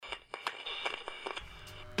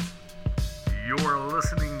You're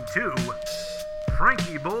listening to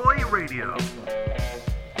FrankieBoi Radio.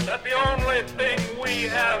 That the only thing we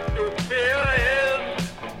have to fear is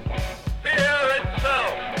fear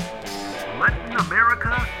itself. Letting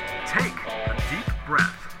America take a deep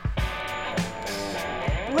breath.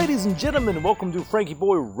 Ladies and gentlemen, welcome to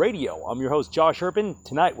FrankieBoi Radio. I'm your host, Josh Urban.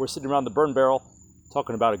 Tonight, we're sitting around the burn barrel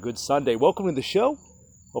talking about a good Sunday. Welcome to the show.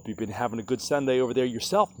 Hope you've been having a good Sunday over there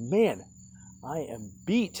yourself. Man, I am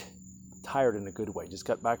beat. Tired in a good way. Just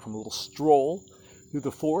got back from a little stroll through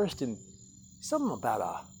the forest and something about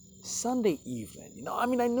a Sunday evening. I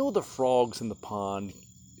know the frogs in the pond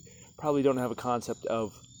probably don't have a concept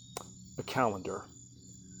of a calendar.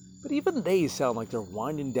 But even they sound like they're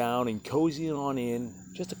winding down and cozying on in.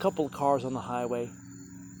 Just a couple of cars on the highway.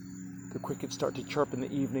 The crickets start to chirp in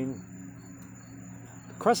the evening.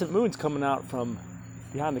 The crescent moon's coming out from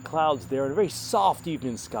behind the clouds there in a very soft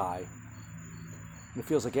evening sky. And it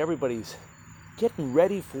feels like everybody's getting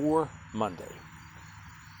ready for Monday.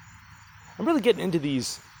 I'm really getting into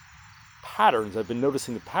these patterns. I've been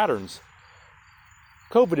noticing the patterns.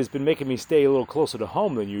 COVID has been making me stay a little closer to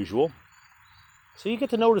home than usual. So you get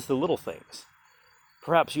to notice the little things.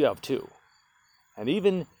 Perhaps you have too. And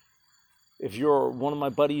even if you're one of my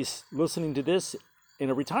buddies listening to this in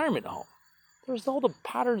a retirement home, there's all the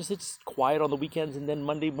patterns. It's quiet on the weekends, and then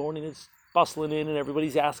Monday morning it's bustling in and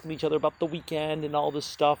everybody's asking each other about the weekend and all this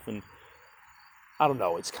stuff. And I don't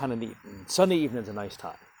know, it's kind of neat. And Sunday evening's a nice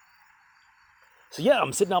time. So yeah,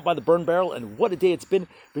 I'm sitting out by the burn barrel, and what a day it's been.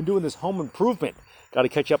 Been doing this home improvement. Got to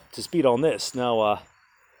catch up to speed on this. Now,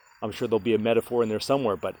 I'm sure there'll be a metaphor in there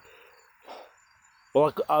somewhere, but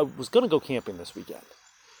I was going to go camping this weekend.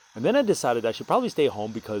 And then I decided I should probably stay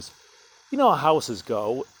home because you know how houses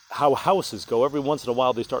go. Every once in a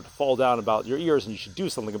while they start to fall down about your ears, and you should do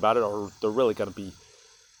something about it, or they're really going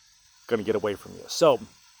to get away from you. So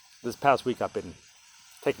this past week I've been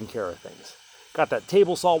taking care of things. Got that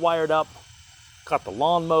table saw wired up, got the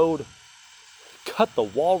lawn mowed, cut the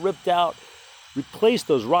wall ripped out, replaced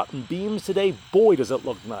those rotten beams today. Boy, does it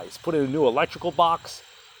look nice. Put in a new electrical box,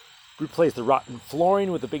 replaced the rotten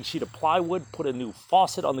flooring with a big sheet of plywood, put a new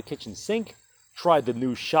faucet on the kitchen sink. Tried the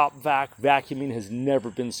new shop vac. Vacuuming has never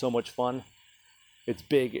been so much fun. It's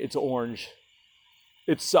big, it's orange.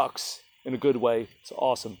 It sucks in a good way. It's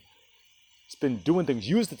awesome. It's been doing things.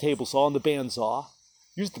 Used the table saw and the bandsaw.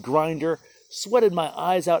 Used the grinder. Sweated my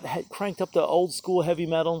eyes out. Cranked up the old school heavy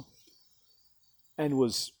metal. And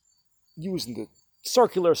was using the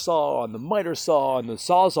circular saw and the miter saw and the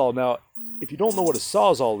sawzall. Now, if you don't know what a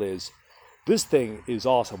sawzall is, this thing is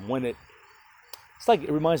awesome. It's like,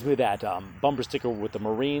 it reminds me of that bumper sticker with the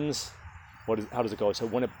Marines. How does it go? So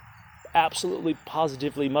when it absolutely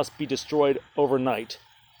positively must be destroyed overnight,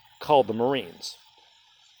 called the Marines.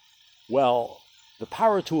 Well, the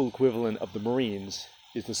power tool equivalent of the Marines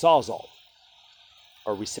is the Sawzall,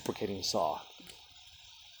 or reciprocating saw.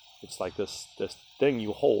 It's like this thing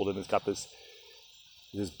you hold, and it's got this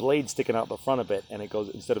blade sticking out the front of it, and it goes,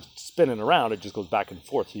 instead of spinning around, it just goes back and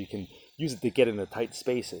forth, so you can use it to get into tight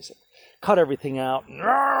spaces. Cut everything out.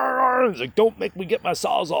 It's like, don't make me get my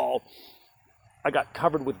Sawzall. I got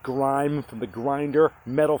covered with grime from the grinder,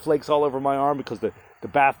 metal flakes all over my arm because the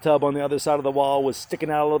bathtub on the other side of the wall was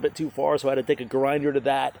sticking out a little bit too far, so I had to take a grinder to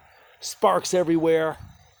that. Sparks everywhere.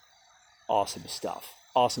 Awesome stuff.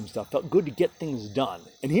 Felt good to get things done.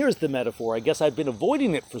 And here's the metaphor. I guess I've been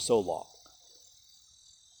avoiding it for so long.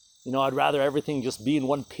 I'd rather everything just be in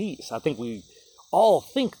one piece. I think we all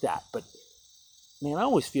think that, but man, I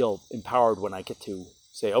always feel empowered when I get to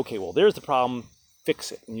say, okay, well, there's the problem,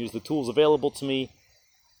 fix it, and use the tools available to me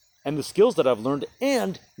and the skills that I've learned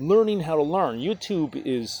and learning how to learn. YouTube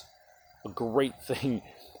is a great thing.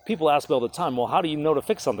 People ask me all the time, well, how do you know to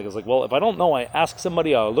fix something? It's like, well, if I don't know, I ask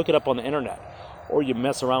somebody, I'll look it up on the internet, or you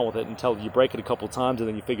mess around with it until you break it a couple times and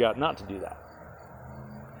then you figure out not to do that.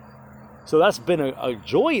 So that's been a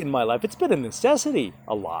joy in my life. It's been a necessity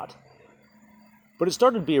a lot. But it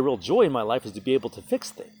started to be a real joy in my life is to be able to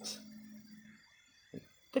fix things. I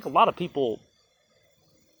think a lot of people,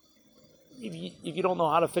 if you don't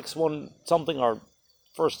know how to fix something, our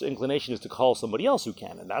first inclination is to call somebody else who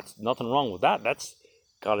can. And that's nothing wrong with that. That's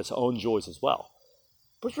got its own joys as well.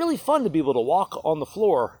 But it's really fun to be able to walk on the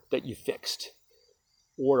floor that you fixed.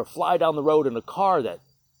 Or to fly down the road in a car that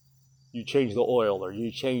you changed the oil, or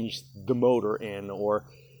you changed the motor in, or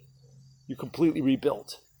you completely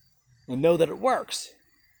rebuilt. And know that it works.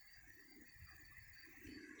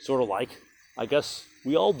 Sort of like, I guess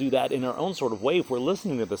we all do that in our own sort of way. If we're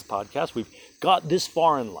listening to this podcast, we've got this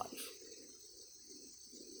far in life.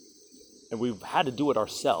 And we've had to do it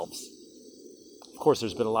ourselves. Of course,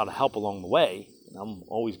 there's been a lot of help along the way. And I'm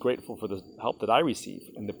always grateful for the help that I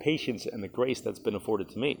receive and the patience and the grace that's been afforded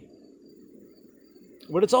to me.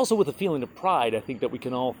 But it's also with a feeling of pride, I think, that we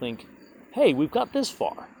can all think, hey, we've got this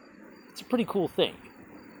far. It's a pretty cool thing.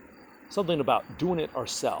 Something about doing it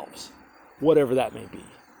ourselves, whatever that may be.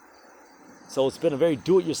 So it's been a very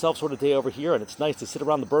do-it-yourself sort of day over here, and it's nice to sit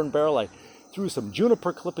around the burn barrel. I threw some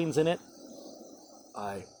juniper clippings in it.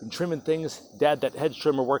 I've been trimming things. Dad, that hedge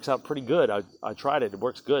trimmer works out pretty good. I tried it. It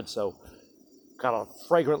works good. So got a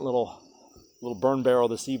fragrant little burn barrel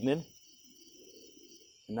this evening.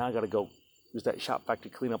 And now I got to go use that shop vac to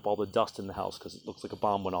clean up all the dust in the house because it looks like a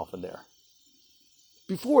bomb went off in there.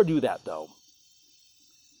 Before I do that, though,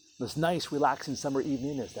 this nice, relaxing summer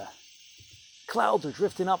evening as the clouds are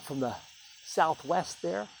drifting up from the southwest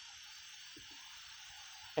there,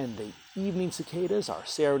 and the evening cicadas are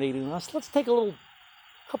serenading us. Let's take a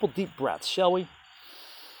couple deep breaths, shall we?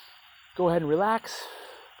 Go ahead and relax.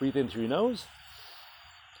 Breathe in through your nose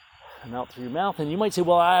and out through your mouth. And you might say,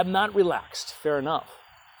 well, I'm not relaxed. Fair enough.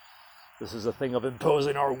 This is a thing of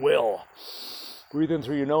imposing our will. Breathe in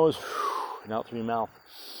through your nose and out through your mouth,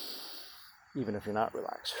 even if you're not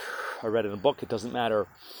relaxed. I read in a book, it doesn't matter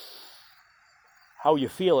how you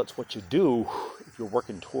feel, it's what you do if you're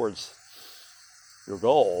working towards your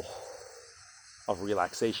goal of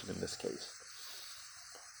relaxation in this case.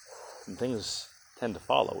 And things tend to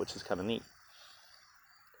follow, which is kind of neat.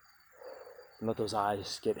 And let those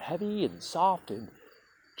eyes get heavy and soft and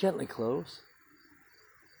gently close.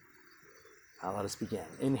 Now let us begin.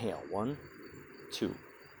 Inhale, 1, 2,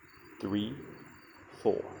 3,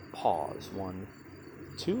 4. Pause, 1,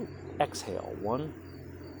 2. Exhale, 1,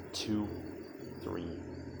 2, 3,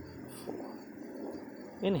 4.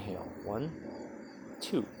 Inhale, 1,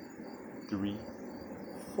 2, 3,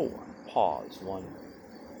 4. Pause, 1,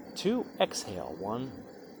 2. Exhale, 1,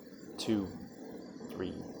 2,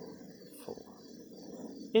 3, 4.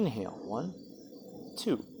 Inhale, 1,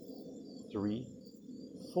 2, 3,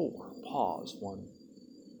 4. Pause, 1,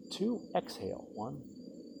 2. Exhale, 1,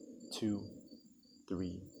 2,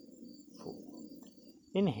 3, 4.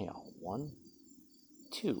 Inhale, 1,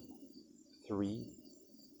 2, 3,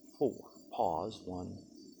 4. Pause, 1,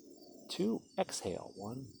 2. Exhale,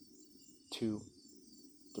 1, 2,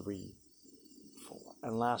 3, 4.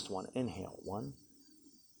 And last one, inhale, 1,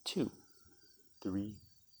 2, 3,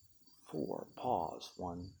 4. Pause,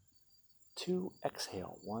 1, 2.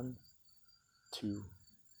 Exhale, 1, 2,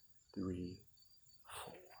 3,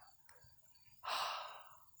 4.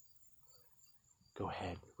 Go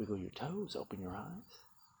ahead, wiggle your toes, open your eyes.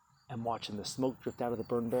 I'm watching the smoke drift out of the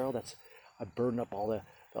burn barrel. I burned up all the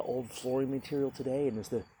old flooring material today, and as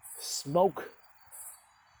the smoke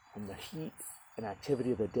from the heat and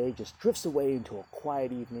activity of the day just drifts away into a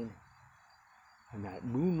quiet evening, and that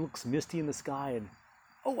moon looks misty in the sky, and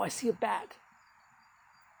oh, I see a bat.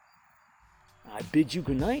 I bid you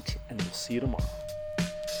good night, and we'll see you tomorrow.